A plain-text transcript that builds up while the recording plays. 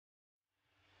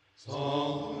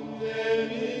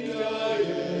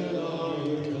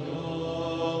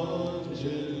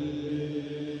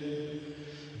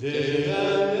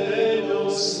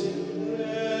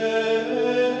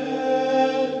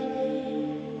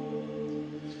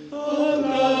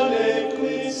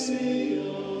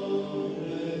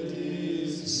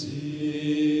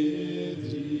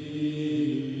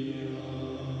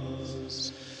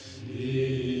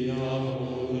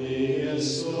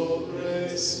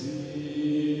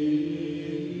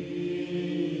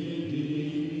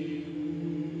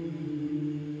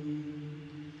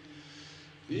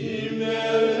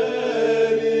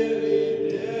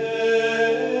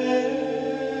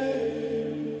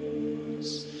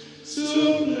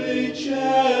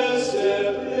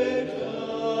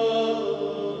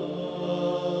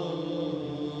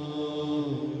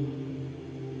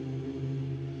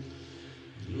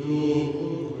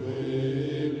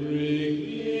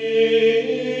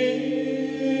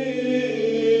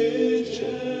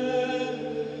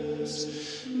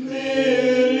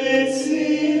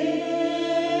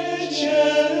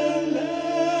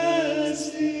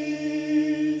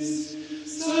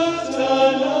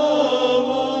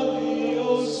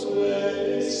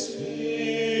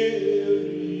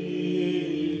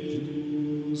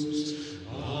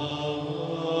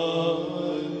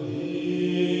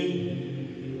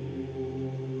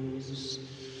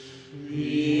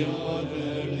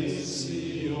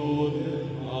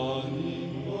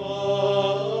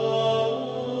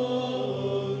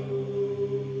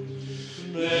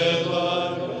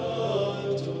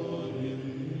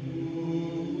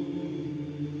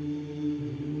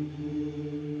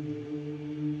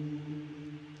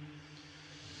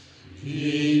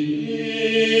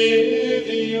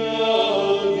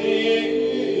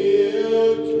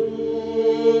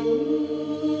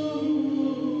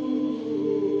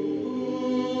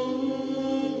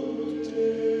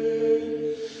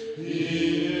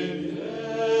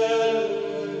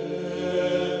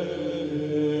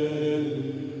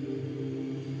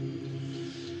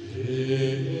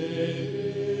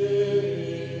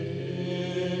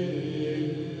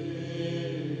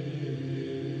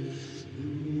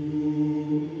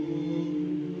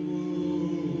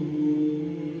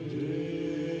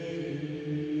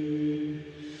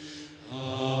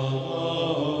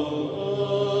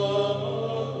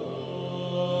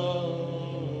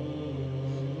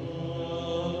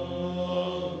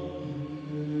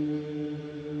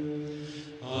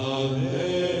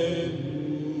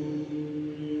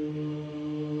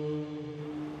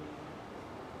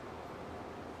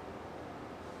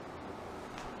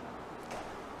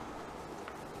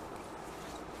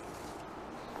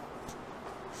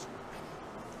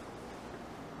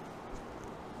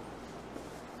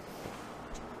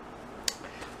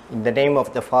In the name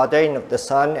of the Father, and of the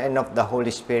Son, and of the Holy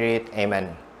Spirit.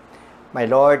 Amen. My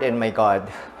Lord and my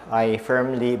God, I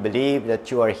firmly believe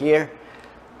that you are here,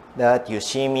 that you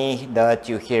see me, that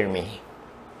you hear me.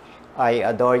 I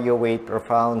adore you with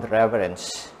profound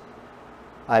reverence.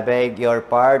 I beg your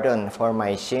pardon for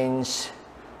my sins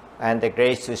and the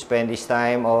grace to spend this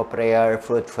time of prayer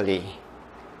fruitfully.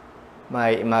 My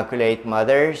Immaculate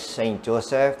Mother, Saint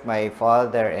Joseph, my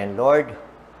Father and Lord,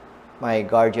 my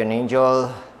guardian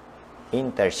angel,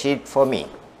 intercede for me.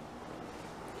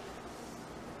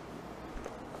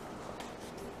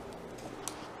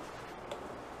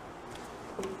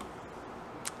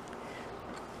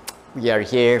 We are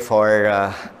here for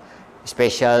a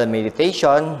special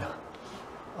meditation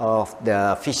of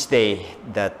the feast day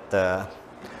that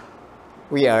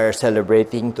we are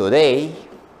celebrating today,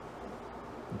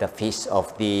 the Feast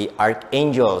of the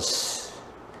Archangels,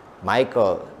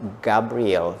 Michael,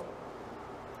 Gabriel,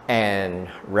 and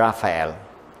Raphael.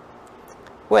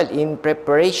 Well, in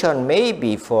preparation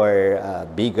maybe for a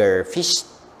bigger feast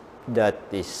that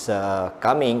is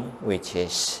coming, which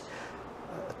is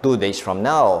 2 days from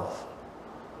now,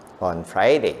 on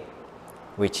Friday,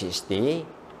 which is the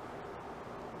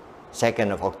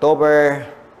 2nd of October,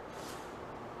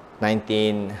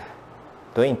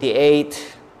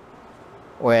 1928,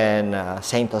 when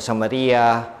Saint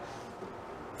Josemaria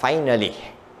finally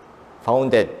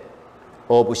founded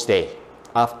Opus Dei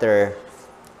after,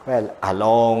 well, a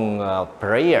long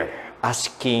prayer,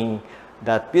 asking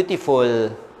that beautiful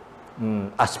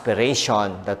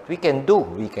aspiration that we can do,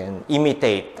 we can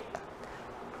imitate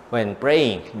when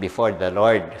praying before the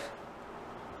Lord,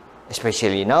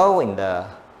 especially now in the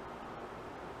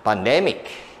pandemic,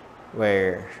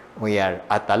 where we are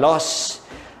at a loss,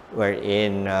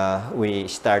 wherein we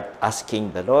start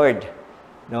asking the Lord,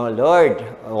 "No, Lord,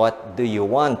 what do you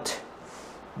want?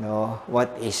 No, what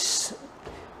is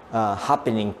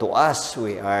happening to us?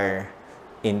 We are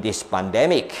in this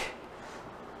pandemic?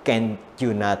 Can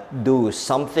you not do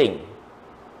something?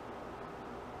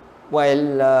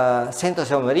 While Saint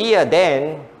Josemaria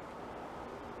then,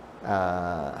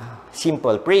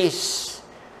 simple priest,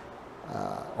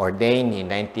 ordained in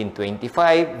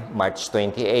 1925, March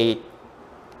 28,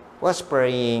 was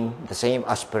praying the same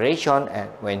aspiration and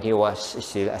when he was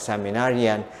still a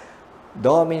seminarian,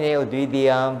 Domine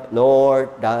Ovidiam, Lord,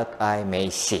 that I may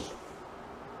see.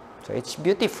 So it's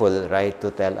beautiful, right,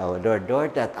 to tell our Lord,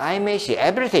 Lord, that I may see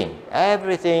everything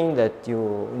that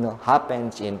you know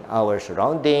happens in our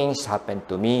surroundings, happen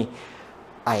to me.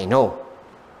 I know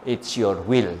it's your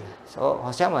will. So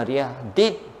Josemaria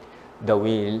did the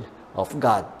will of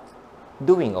God,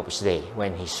 doing Opus Dei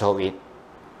when he saw it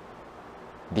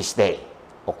this day,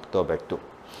 October 2.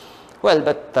 Well,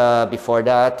 but before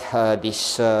that,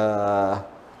 this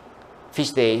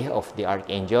Feast Day of the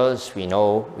Archangels, we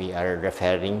know we are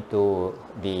referring to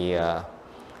the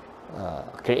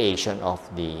creation of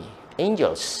the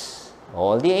angels.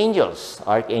 All the angels,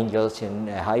 archangels in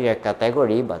a higher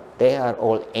category, but they are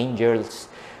all angels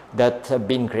that have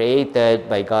been created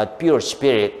by God, pure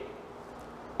spirit,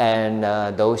 and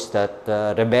those that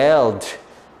rebelled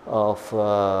of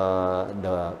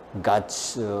the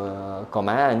God's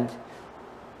command,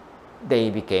 they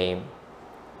became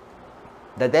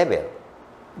the devil,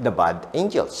 the bad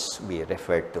angels we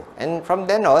refer to. And from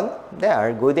then on, there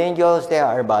are good angels, there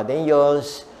are bad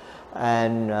angels,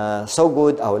 and so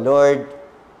good our Lord,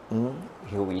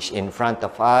 who is in front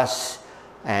of us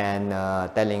and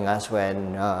telling us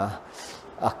when a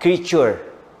creature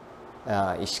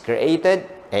is created,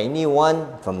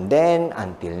 anyone from then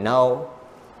until now,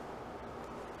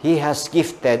 He has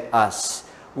gifted us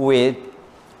with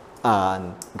a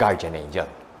guardian angel.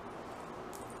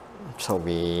 So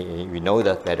we know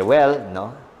that very well,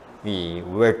 no? We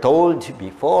were told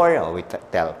before, or we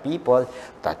tell people,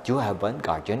 that you have one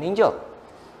guardian angel.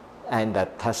 And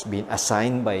that has been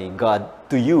assigned by God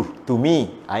to you, to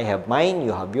me. I have mine,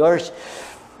 you have yours.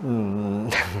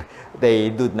 They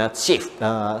do not shift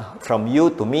from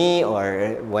you to me,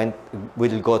 or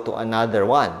will go to another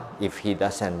one if he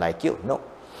doesn't like you. No.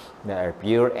 There are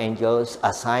pure angels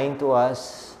assigned to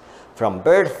us from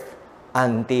birth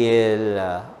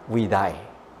until we die.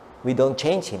 We don't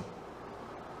change him.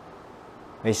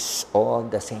 It's all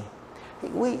the same.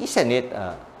 Isn't it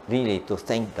really to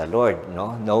thank the Lord,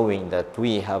 no? Knowing that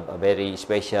we have a very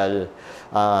special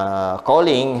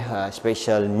calling, a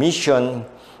special mission,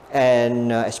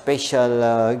 and a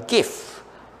special gift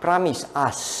promised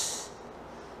us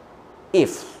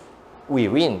if we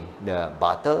win the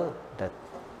battle that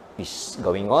is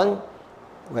going on.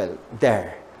 Well,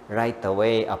 there, right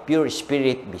away, a pure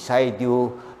spirit beside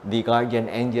you, the guardian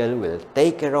angel will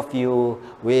take care of you,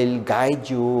 will guide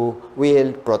you,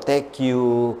 will protect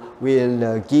you,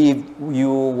 will give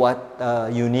you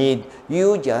what you need.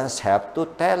 You just have to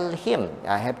tell him.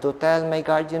 I have to tell my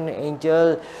guardian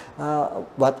angel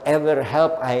whatever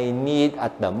help I need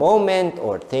at the moment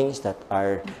or things that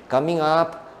are coming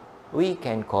up. We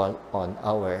can call on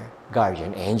our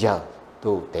guardian angel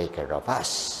to take care of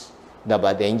us. The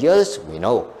bad angels, we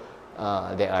know,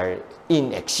 they are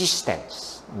in existence.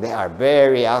 They are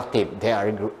very active. They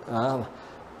are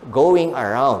going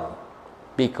around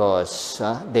because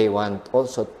they want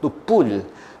also to pull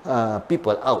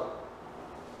people out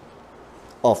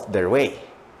of their way.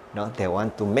 No? They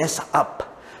want to mess up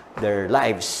their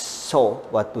lives. So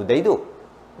what do?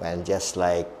 Well, just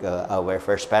like our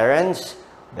first parents,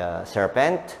 the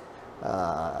serpent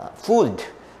fooled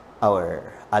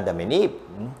our Adam and Eve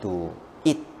to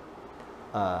eat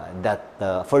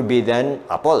that forbidden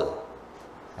apple.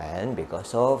 And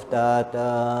because of that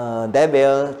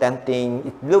devil tempting,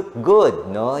 it looked good,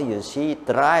 no? You see,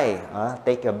 try,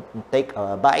 take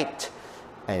a bite,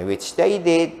 and which they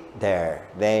did. There,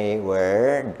 they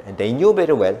knew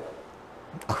very well,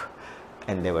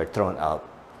 and they were thrown out.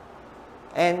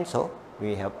 And so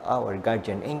we have our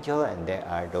guardian angel, and there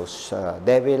are those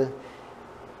devil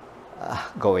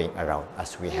going around,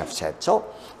 as we have said. So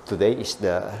today is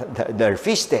their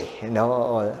feast day, you know,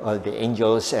 all the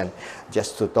angels. And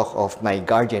just to talk of my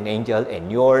guardian angel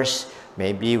and yours,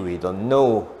 maybe we don't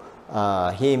know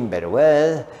him very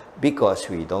well because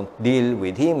we don't deal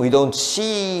with him. We don't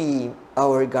see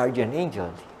our guardian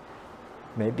angel.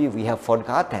 Maybe we have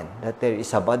forgotten that there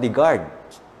is a bodyguard,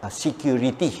 a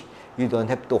security. You don't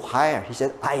have to hire. He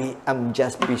said, I am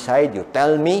just beside you.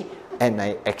 Tell me and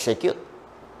I execute.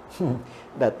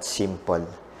 That's simple.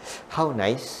 How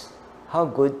nice, how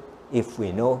good if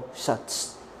we know such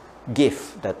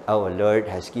gift that our Lord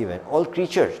has given all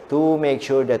creatures to make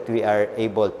sure that we are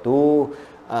able to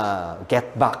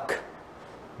get back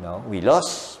No, we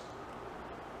lost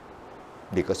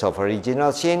because of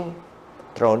original sin,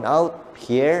 thrown out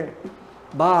here,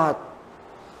 but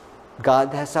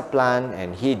God has a plan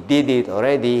and He did it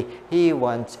already. He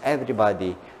wants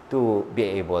everybody to be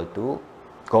able to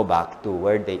go back to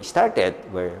where they started,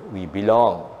 where we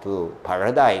belong, to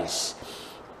paradise.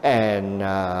 And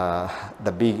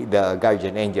the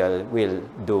guardian angel will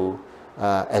do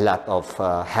a lot of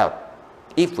help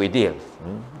if we deal.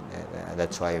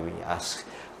 That's why we ask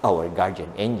our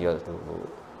guardian angel to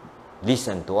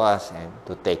listen to us and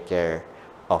to take care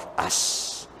of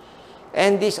us.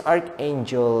 And these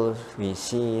archangels, we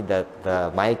see that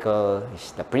Michael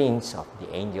is the prince of the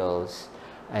angels,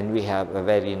 and we have a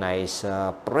very nice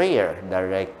prayer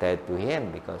directed to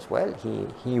him because, well,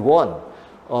 he won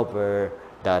over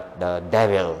the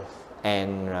devil.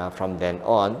 And from then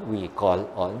on, we call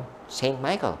on Saint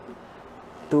Michael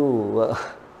to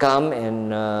come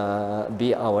and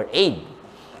be our aid.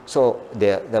 So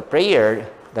the prayer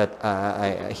that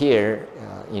I hear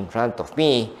in front of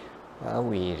me,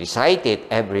 we recite it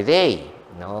every day.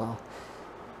 No?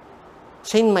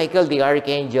 Saint Michael the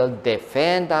Archangel,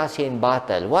 defend us in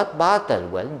battle. What battle?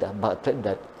 Well, the battle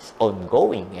that's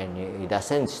ongoing and it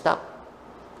doesn't stop.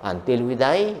 Until we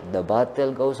die, the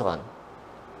battle goes on.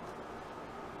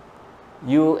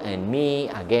 You and me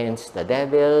against the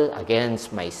devil,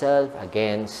 against myself,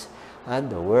 against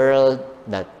the world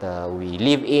that we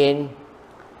live in.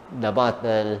 The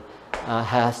battle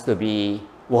has to be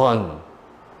won.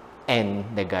 And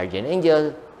the guardian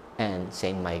angel and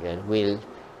Saint Michael will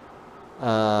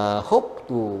hope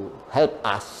to help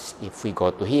us if we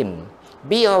go to him.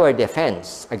 Be our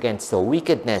defense against the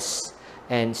wickedness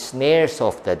and snares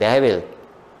of the devil.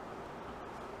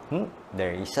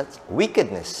 There is such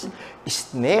wickedness,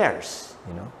 snares,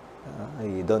 you know.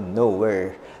 You don't know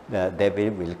where the devil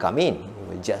will come in. He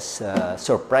will just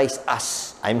surprise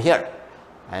us. I'm here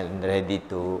and ready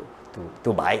to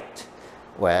bite.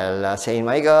 Well, Saint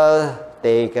Michael,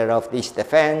 take care of this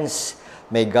defense.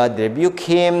 May God rebuke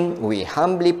him, we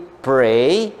humbly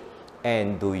pray.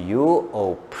 And do you,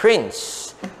 O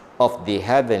Prince of the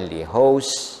heavenly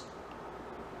hosts,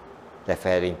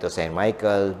 referring to Saint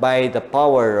Michael, by the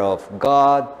power of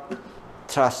God,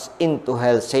 thrust into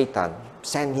hell Satan,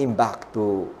 send him back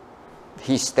to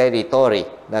his territory.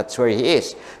 That's where he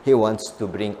is. He wants to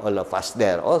bring all of us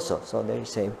there also. So there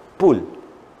is a pull.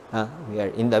 We are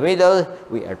in the middle,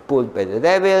 we are pulled by the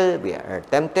devil, we are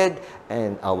tempted,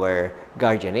 and our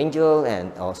guardian angel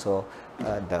and also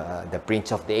the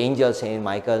prince of the angels, Saint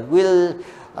Michael, will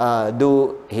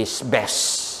do his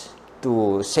best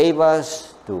to save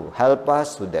us, to help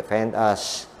us, to defend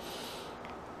us.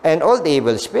 And all the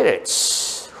evil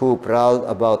spirits who prowl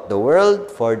about the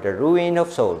world for the ruin of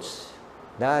souls,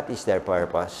 that is their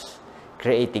purpose,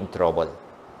 creating trouble.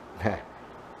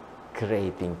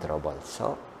 Creating trouble.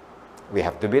 So we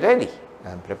have to be ready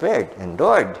and prepared. And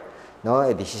Lord,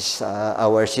 no, this is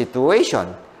our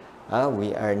situation.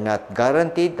 We are not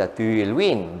guaranteed that we will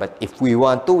win. But if we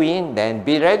want to win, then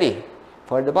be ready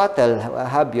for the battle.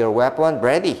 Have your weapon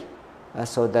ready.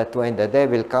 So that when the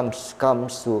devil comes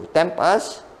to tempt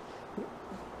us,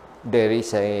 there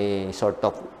is a sort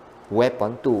of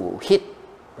weapon to hit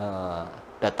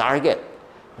the target,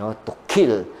 no, to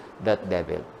kill that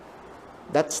devil.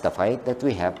 That's the fight that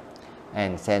we have.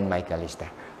 And Saint Michael is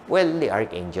there. Well, the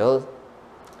Archangel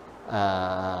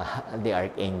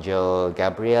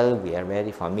Gabriel, we are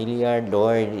very familiar.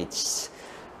 Lord, it's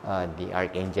the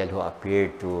Archangel who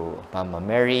appeared to Mama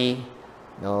Mary,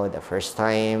 no, the first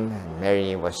time. And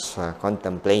Mary was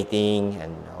contemplating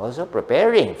and also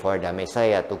preparing for the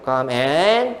Messiah to come.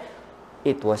 And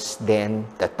it was then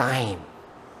the time.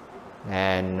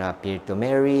 And appeared to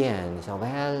Mary and said,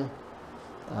 well,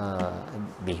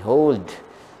 behold,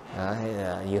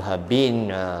 you have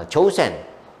been chosen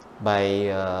by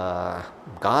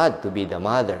God to be the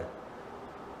mother.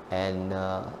 And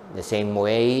the same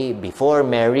way, before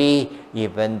Mary,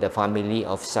 even the family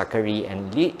of Zachary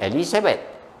and Elizabeth.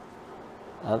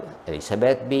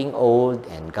 Elizabeth being old,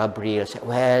 and Gabriel said,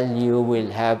 well, you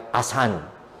will have a son,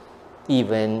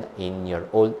 even in your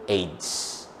old age.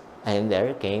 And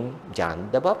there came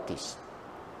John the Baptist.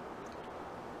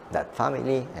 That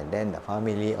family, and then the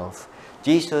family of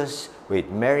Jesus with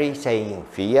Mary saying,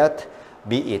 fiat,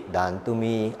 be it done to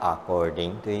me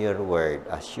according to your word.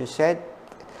 As you said,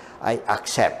 I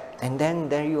accept. And then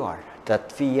there you are.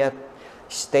 That fiat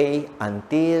stay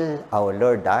until our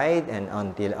Lord died and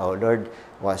until our Lord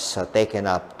was taken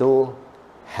up to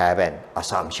heaven,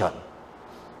 Assumption.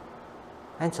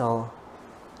 And so,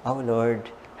 our Lord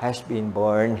has been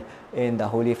born in the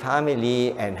Holy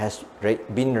Family and has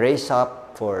been raised up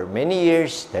for many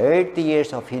years, 30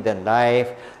 years of hidden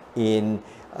life in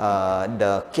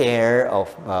the care of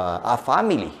a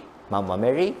family, Mama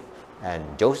Mary and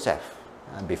Joseph,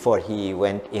 before he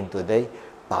went into the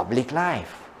public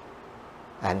life.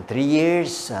 And 3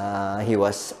 years he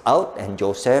was out, and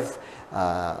Joseph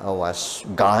was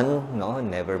gone,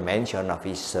 never mentioned of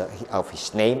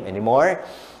his name anymore,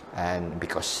 and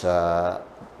because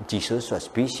Jesus was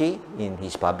busy in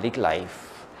his public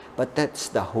life. But that's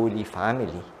the Holy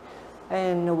Family.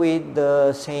 And with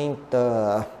the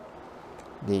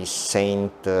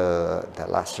the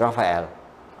last Raphael,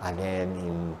 and then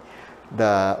in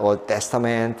the Old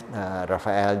Testament,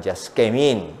 Raphael just came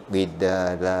in with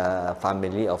the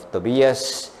family of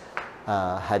Tobias,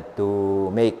 had to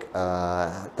make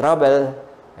trouble,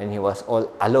 and he was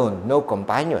all alone, no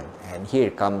companion. And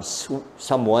here comes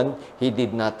someone he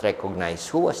did not recognize.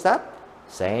 Who was that?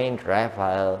 Saint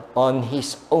Raphael on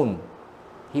his own.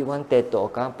 He wanted to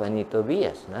accompany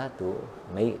Tobias to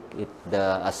make it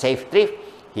a safe trip.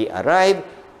 He arrived,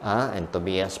 and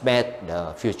Tobias met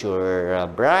the future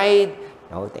bride.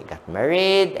 They got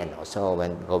married, and also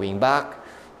when going back,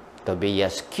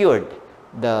 Tobias cured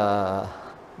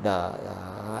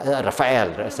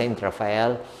Saint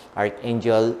Raphael,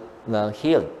 Archangel,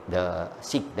 healed the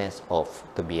sickness of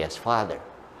Tobias' father.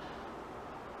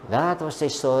 That was the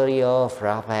story of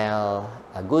Raphael,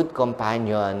 a good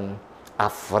companion, a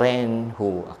friend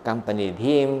who accompanied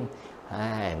him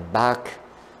and back.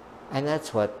 And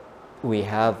that's what we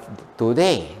have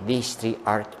today, these three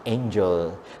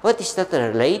archangels. What is that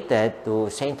related to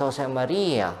Saint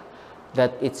Josemaria?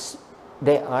 That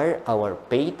they are our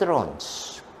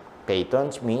patrons.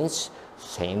 Patrons means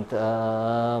Saint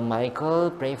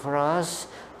Michael, pray for us.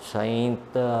 Saint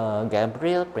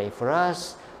Gabriel, pray for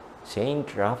us.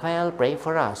 Saint Raphael, pray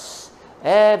for us.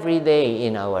 Every day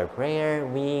in our prayer,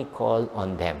 we call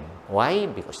on them. Why?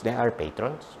 Because they are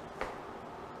patrons.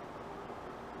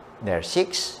 There are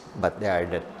 6, but there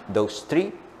are those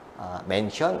 3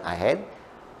 mentioned ahead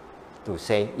to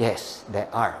say, yes, they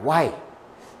are. Why?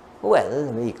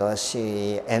 Well, because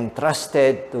he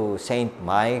entrusted to Saint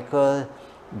Michael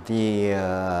the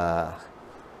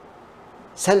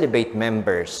celibate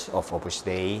members of Opus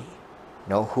Dei,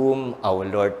 whom our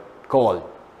Lord called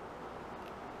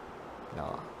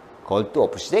to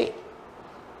Opus Dei.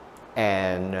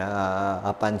 And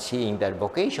upon seeing their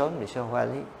vocation, they said,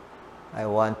 well, I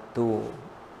want to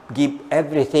give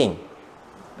everything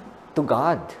to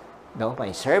God,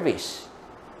 my service,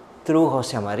 through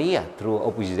Josemaria, through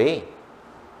Opus Dei.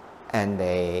 And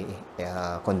they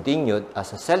continued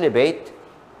as a celibate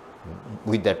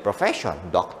with their profession: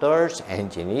 doctors,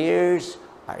 engineers,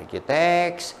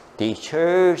 architects,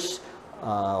 teachers,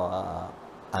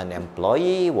 an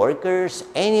employee, workers,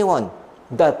 anyone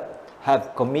that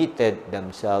have committed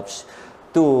themselves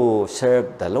to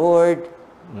serve the Lord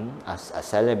as a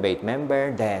celibate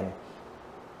member. Then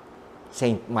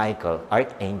Saint Michael,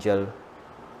 Archangel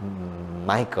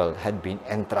Michael, had been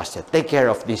entrusted. Take care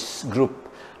of this group.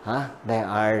 They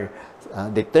are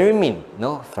determined,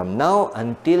 from now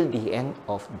until the end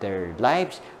of their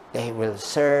lives, they will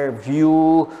serve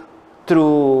you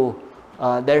through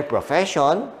their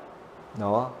profession,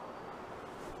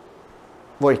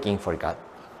 working for God.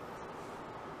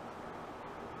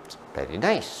 It's very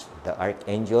nice. The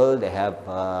Archangel, they have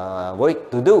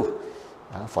work to do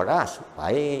for us,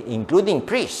 including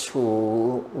priests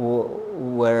who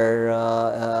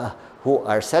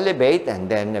are celibate, and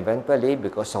then eventually,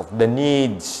 because of the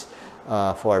needs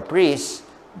for priests,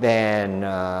 then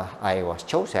I was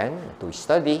chosen to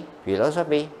study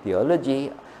philosophy,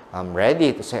 theology. I'm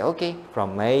ready to say, okay,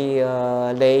 from my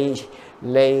lay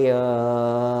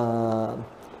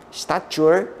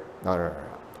stature, or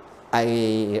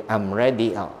I'm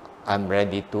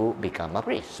ready to become a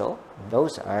priest. So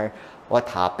those are what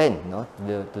happened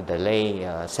to the lay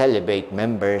celibate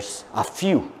members. A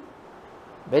few,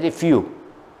 very few,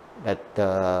 that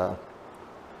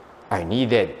are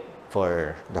needed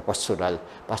for the pastoral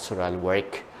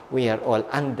work. We are all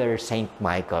under Saint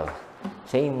Michael.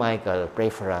 Saint Michael, pray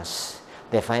for us.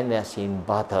 Defend us in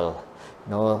battle.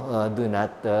 Do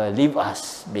not leave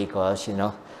us, because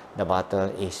the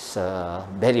battle is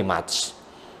very much.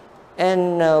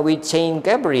 And with Saint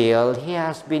Gabriel, he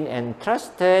has been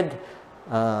entrusted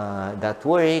that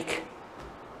work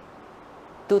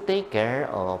to take care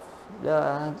of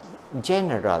the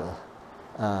general,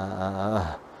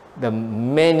 the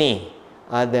many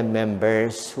other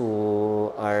members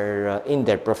who are in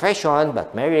their profession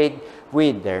but married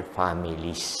with their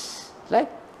families. Like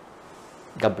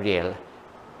Gabriel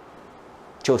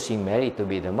choosing Mary to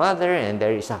be the mother, and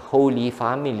there is a holy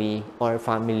family or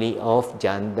family of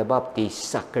John the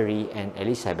Baptist, Zachary and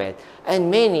Elizabeth, and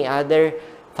many other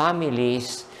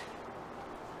families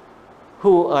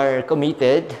who are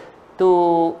committed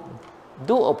to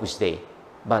do Opus Dei,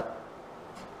 but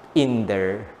in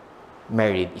their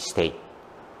married state,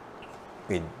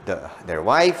 with their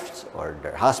wives or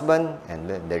their husband and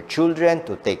their children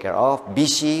to take care of,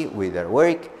 busy with their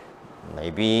work.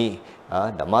 Maybe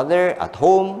the mother at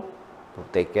home to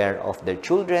take care of their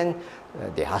children.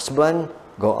 The husband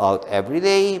go out every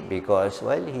day because,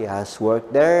 well, he has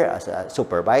worked there as a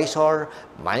supervisor,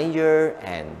 manager,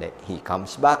 and he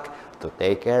comes back to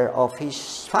take care of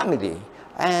his family.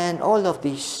 And all of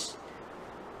this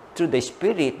through the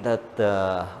Spirit that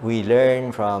we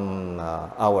learn from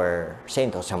our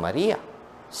Saint Josemaria.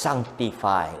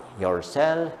 Sanctify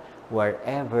yourself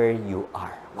wherever you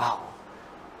are. Wow!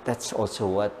 That's also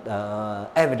what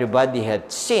everybody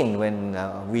had seen when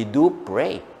we do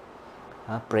pray.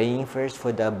 Praying first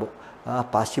for the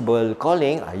possible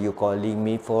calling. Are you calling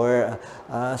me for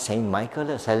Saint Michael,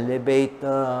 a celibate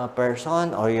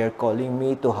person, or you're calling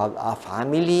me to have a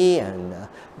family? And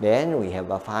then we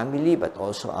have a family, but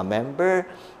also a member,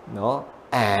 no?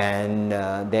 And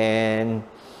then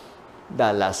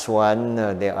the last one,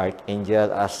 the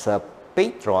Archangel as a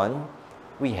patron,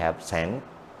 we have Saint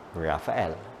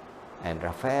Raphael. And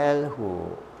Raphael,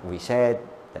 who we said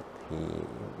that he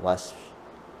was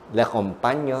the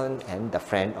companion and the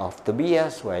friend of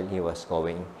Tobias while he was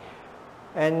going.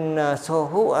 And so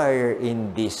who are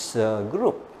in this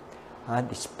group?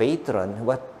 This patron,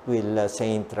 what will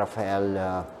Saint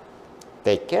Raphael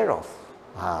take care of?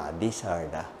 These are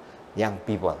the young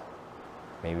people.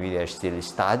 Maybe they're still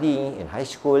studying in high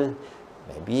school.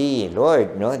 Maybe,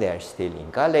 Lord, no, they're still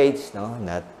in college, no,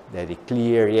 not very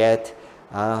clear yet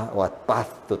what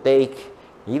path to take.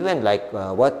 Even like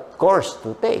what course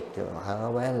to take.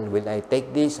 Well, will I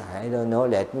take this? I don't know.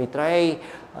 Let me try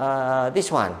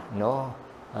this one. No,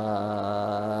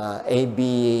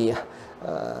 AB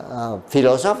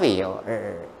philosophy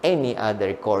or any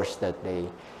other course that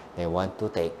they want to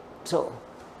take. So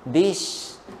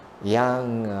these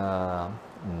young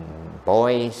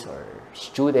boys or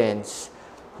students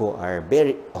who are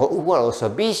also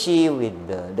busy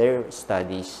with their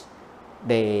studies,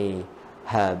 they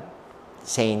have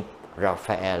Saint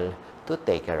Raphael to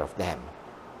take care of them.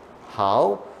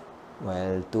 How?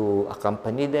 Well, to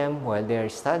accompany them while they are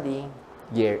studying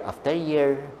year after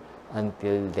year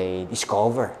until they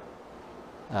discover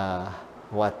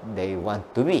what they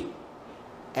want to be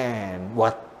and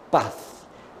what path,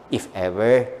 if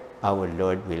ever, our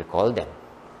Lord will call them.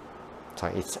 So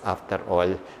it's, after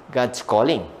all, God's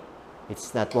calling.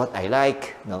 It's not what I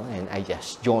like, no, and I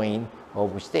just join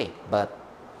Opus Dei. But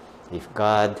if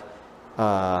God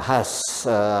has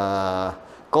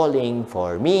calling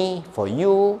for me, for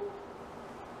you,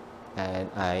 and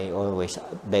I always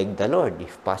beg the Lord,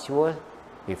 if possible,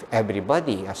 if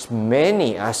everybody, as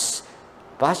many as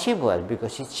possible,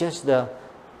 because it's just the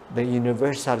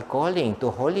universal calling to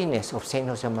holiness of Saint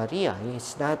Josemaria.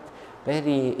 It's not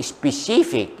very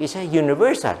specific. It's a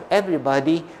universal.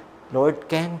 Everybody, Lord,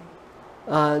 can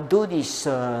do this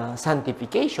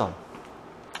sanctification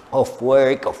of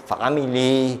work, of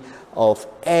family, of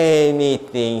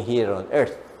anything here on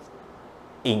earth,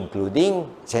 including,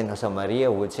 Saint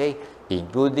Josemaria would say,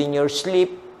 including your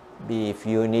sleep. If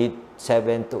you need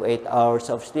 7 to 8 hours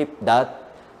of sleep,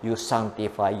 that you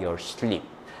sanctify your sleep.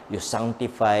 You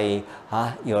sanctify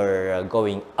your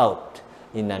going out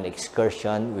in an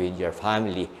excursion with your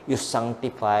family. You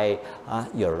sanctify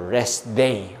your rest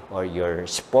day or your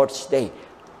sports day.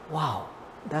 Wow,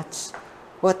 that's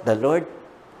what the Lord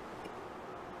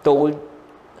told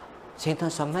Saint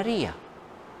Josemaria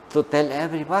to tell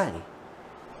everybody.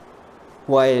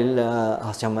 While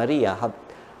Josemaria had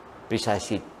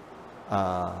precisely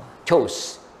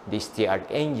chose this the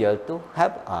Archangel to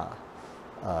have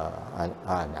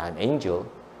an angel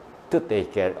to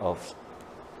take care of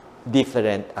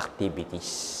different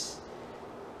activities,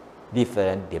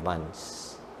 different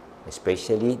demands,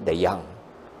 especially the young.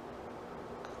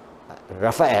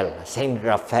 Saint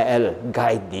Raphael,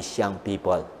 guide these young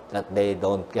people that they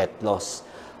don't get lost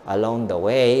along the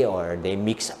way, or they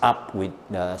mix up with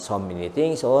so many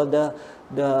things, or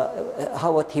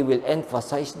what he will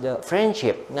emphasize the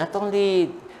friendship, not only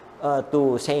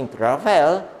to Saint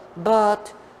Raphael,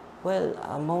 but, well,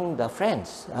 among the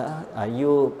friends.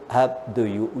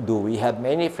 Do we have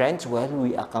many friends? Well,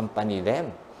 we accompany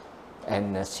them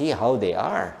and see how they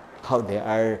are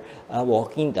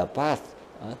walking the path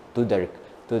to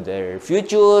their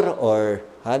future, or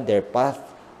their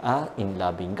path in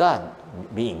loving God,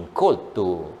 being called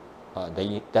to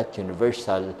that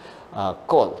universal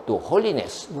call to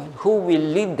holiness. Well, who will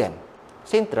lead them?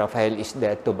 Saint Raphael is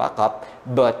there to back up,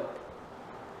 but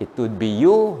it would be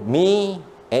you, me,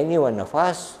 any one of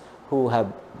us who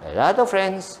have a lot of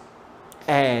friends,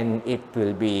 and it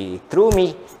will be through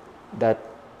me that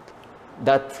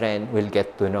that friend will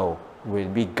get to know, will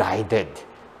be guided.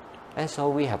 And so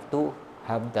we have to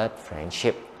have that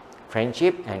friendship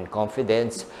and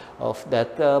confidence of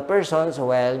that person. So,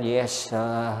 well, yes,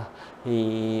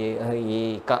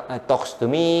 he talks to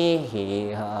me,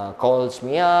 he calls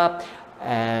me up,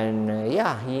 and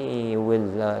yeah, he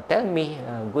will tell me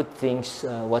good things,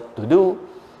 what to do.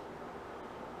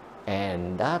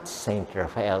 And that's Saint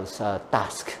Raphael's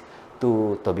task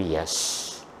to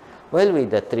Tobias. Well,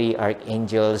 with the three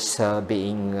archangels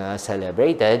being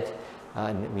celebrated,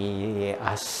 we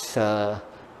ask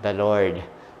the Lord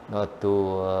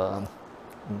to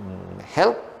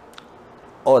help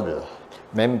all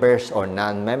members or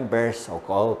non-members or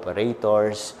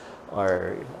cooperators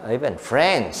or even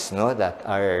friends, that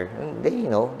are,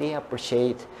 they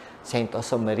appreciate Saint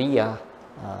Josemaria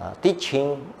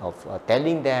teaching of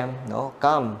telling them,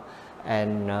 come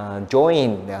and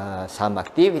join some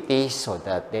activities, so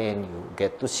that then you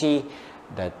get to see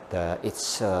that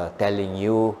it's telling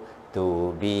you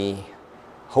to be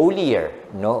holier,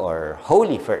 or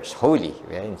holy first, holy,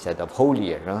 instead of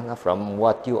holier, from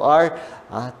what you are,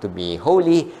 to be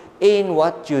holy in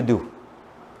what you do.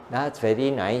 That's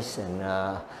very nice. And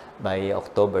by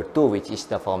October 2, which is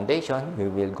the foundation, we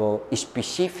will go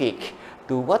specific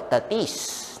to what that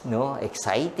is,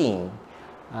 exciting,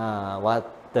 what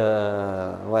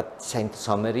Saint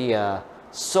Josemaria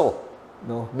saw,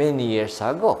 many years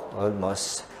ago,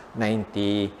 almost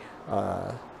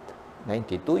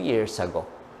 92 years ago.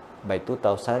 By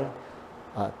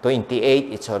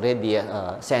 2028, it's already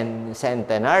a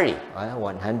centenary,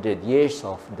 100 years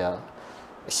of the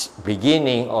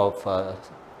beginning of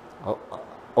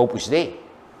Opus Dei.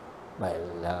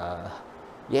 Well,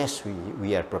 yes,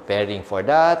 we are preparing for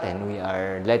that, and we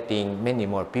are letting many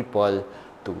more people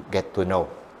to get to know.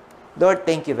 Lord,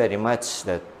 thank you very much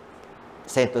that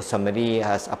Saint Josemaria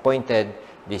has appointed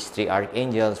these three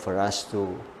archangels for us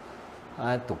to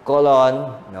call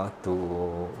on,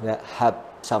 to have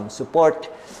some support,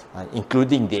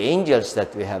 including the angels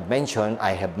that we have mentioned.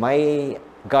 I have my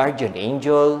guardian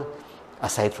angel,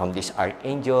 aside from these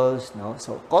archangels,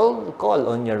 so call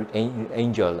on your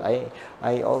angel.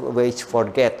 I always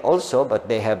forget also, but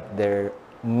they have their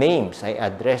names. I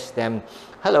address them.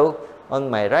 Hello,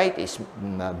 on my right is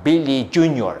Billy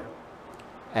Jr.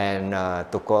 And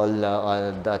to call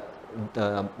that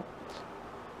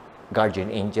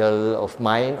guardian angel of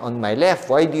mine on my left.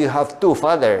 Why do you have two,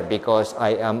 Father? Because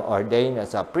I am ordained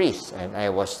as a priest, and I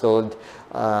was told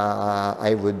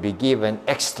I would be given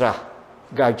extra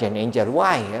guardian angel.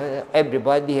 Why?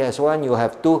 Everybody has one, you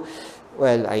have two.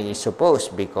 Well, I suppose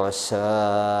because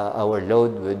our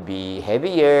load would be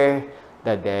heavier,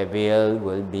 the devil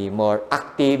will be more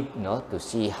active, to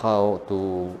see how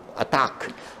to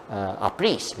attack a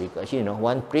priest, because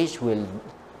one priest will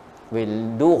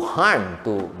do harm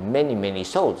to many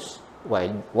souls,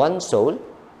 while one soul,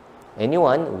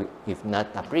 anyone, if not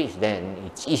a priest, then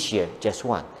it's easier, just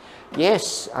one.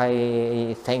 Yes,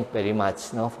 I thank very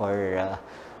much for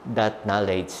that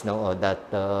knowledge, or that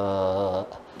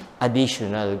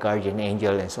additional guardian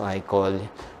angel. And so I call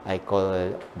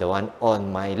the one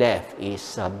on my left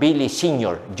is Billy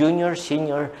Senior, Junior,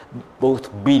 Senior,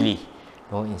 both Billy,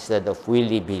 instead of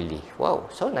Willie Billy. Wow,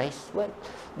 so nice. Well,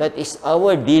 that is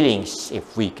our dealings.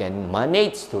 If we can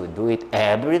manage to do it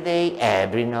every day,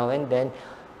 every now and then,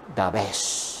 the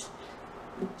best.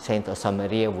 Saint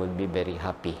Josemaria will be very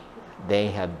happy. They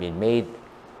have been made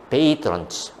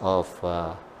patrons of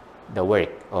the work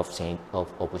of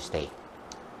Opus Dei.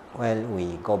 Well,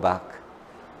 we go back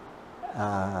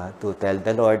to tell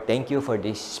the Lord, thank you for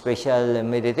this special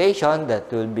meditation that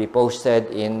will be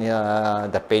posted in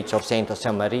the page of Saint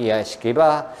Josemaria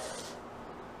Escriva,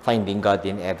 Finding God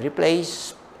in Every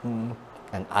Place, an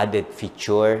added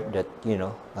feature that,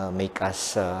 make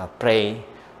us pray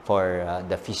for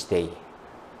the feast day.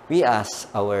 We ask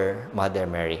our Mother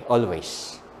Mary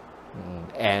always.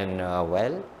 And,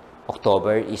 well,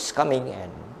 October is coming,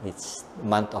 and it's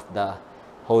month of the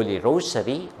Holy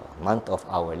Rosary, month of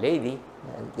Our Lady.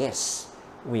 Yes,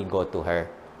 we go to her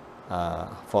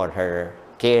for her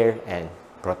care and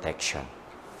protection.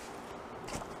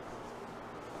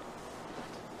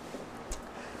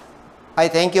 I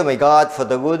thank you, my God, for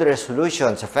the good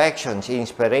resolutions, affections,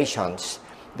 inspirations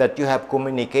that you have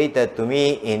communicated to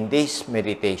me in this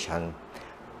meditation.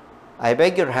 I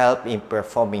beg your help in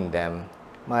performing them.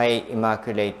 My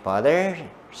Immaculate Father,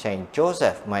 Saint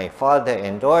Joseph, my Father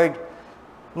and Lord,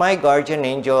 my guardian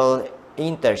angel,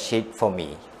 intercede for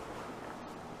me.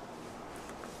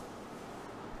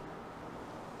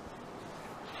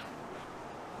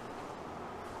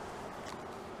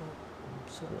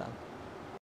 So lang.